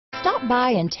Stop by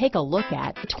and take a look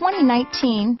at the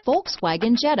 2019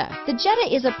 Volkswagen Jetta. The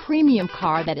Jetta is a premium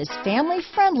car that is family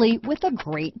friendly with a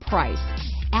great price.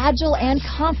 Agile and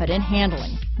confident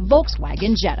handling.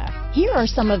 Volkswagen Jetta. Here are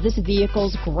some of this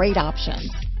vehicle's great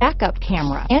options: backup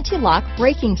camera, anti-lock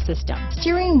braking system,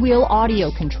 steering wheel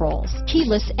audio controls,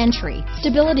 keyless entry,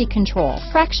 stability control,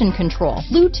 traction control,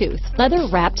 Bluetooth,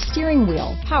 leather-wrapped steering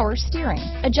wheel, power steering,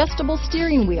 adjustable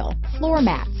steering wheel, floor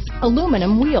mats,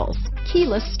 aluminum wheels,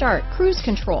 keyless start, cruise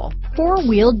control,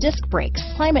 four-wheel disc brakes,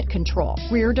 climate control,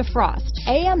 rear defrost,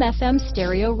 AM/FM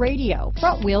stereo radio,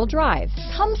 front-wheel drive.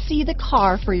 Come see the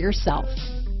car for yourself.